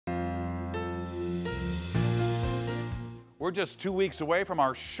We're just 2 weeks away from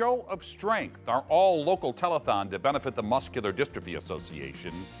our Show of Strength, our all-local telethon to benefit the Muscular Dystrophy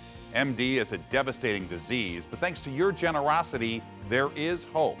Association. MD is a devastating disease, but thanks to your generosity, there is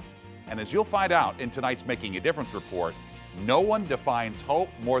hope. And as you'll find out in tonight's Making a Difference report, no one defines hope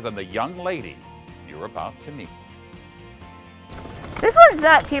more than the young lady you're about to meet. This one's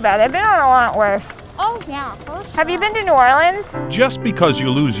not too bad. I've been on a lot worse. Oh yeah, for sure. Have you been to New Orleans? Just because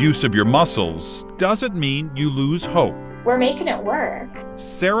you lose use of your muscles doesn't mean you lose hope. We're making it work.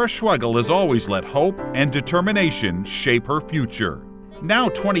 Sarah Schwegel has always let hope and determination shape her future. Now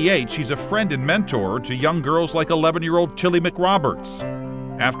 28, she's a friend and mentor to young girls like 11-year-old Tilly McRoberts.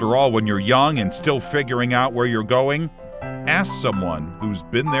 After all, when you're young and still figuring out where you're going, ask someone who's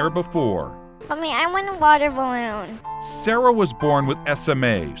been there before. Mommy, I want a water balloon. Sarah was born with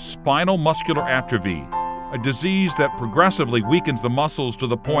SMA, spinal muscular atrophy, a disease that progressively weakens the muscles to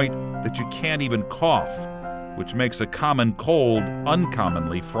the point that you can't even cough, which makes a common cold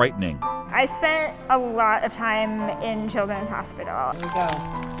uncommonly frightening. I spent a lot of time in Children's Hospital. Here we go.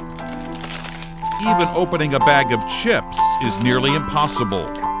 Even opening a bag of chips is nearly impossible.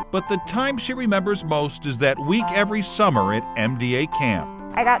 But the time she remembers most is that week every summer at MDA camp.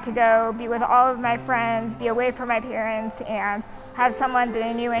 I got to go be with all of my friends, be away from my parents, and have someone that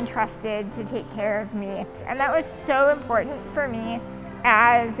I knew and trusted to take care of me. And that was so important for me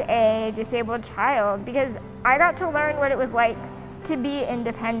as a disabled child because I got to learn what it was like to be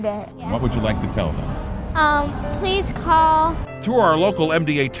independent. What would you like to tell them? Please call. Through our local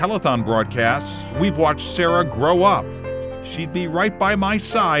MDA telethon broadcasts, we've watched Sarah grow up. She'd be right by my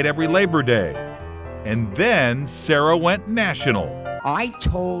side every Labor Day. And then Sarah went national. I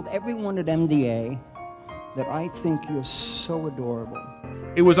told everyone at MDA that I think you're so adorable.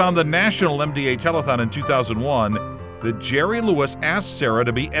 It was on the national MDA telethon in 2001 that Jerry Lewis asked Sarah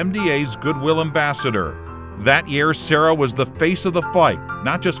to be MDA's Goodwill Ambassador. That year, Sarah was the face of the fight,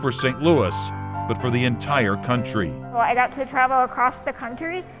 not just for St. Louis, but for the entire country. Well, I got to travel across the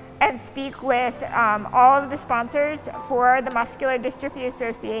country and speak with all of the sponsors for the Muscular Dystrophy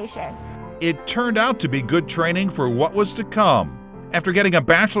Association. It turned out to be good training for what was to come. After getting a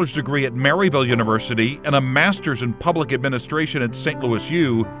bachelor's degree at Maryville University and a master's in public administration at St. Louis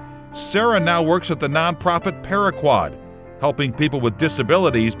U, Sarah now works at the nonprofit Paraquad, helping people with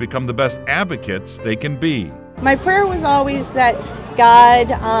disabilities become the best advocates they can be. My prayer was always that God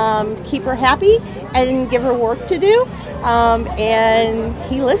keep her happy and give her work to do, and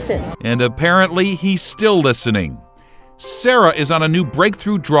He listened. And apparently he's still listening. Sarah is on a new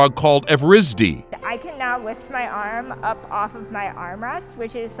breakthrough drug called Evrysdi. I can now lift my arm up off of my armrest,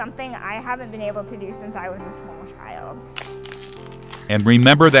 which is something I haven't been able to do since I was a small child. And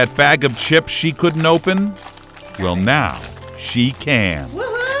remember that bag of chips she couldn't open? Well, now she can.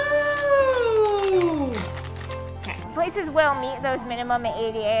 Places will meet those minimum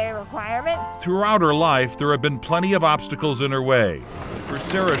ADA requirements. Throughout her life, there have been plenty of obstacles in her way. For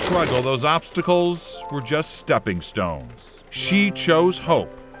Sarah Schwegel, those obstacles were just stepping stones. She chose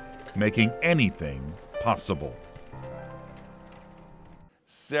hope, making anything possible.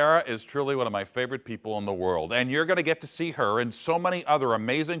 Sarah is truly one of my favorite people in the world, and you're going to get to see her and so many other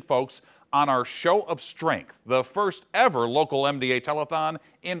amazing folks on our Show of Strength, the first ever local MDA telethon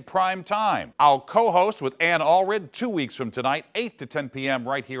in prime time. I'll co-host with Ann Allred 2 weeks from tonight, 8 to 10 p.m.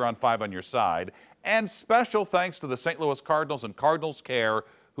 right here on 5 on Your Side. And special thanks to the St. Louis Cardinals and Cardinals Care,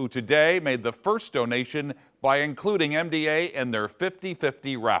 who today made the first donation by including MDA in their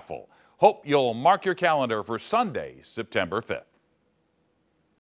 50-50 raffle. Hope you'll mark your calendar for Sunday, September 5th.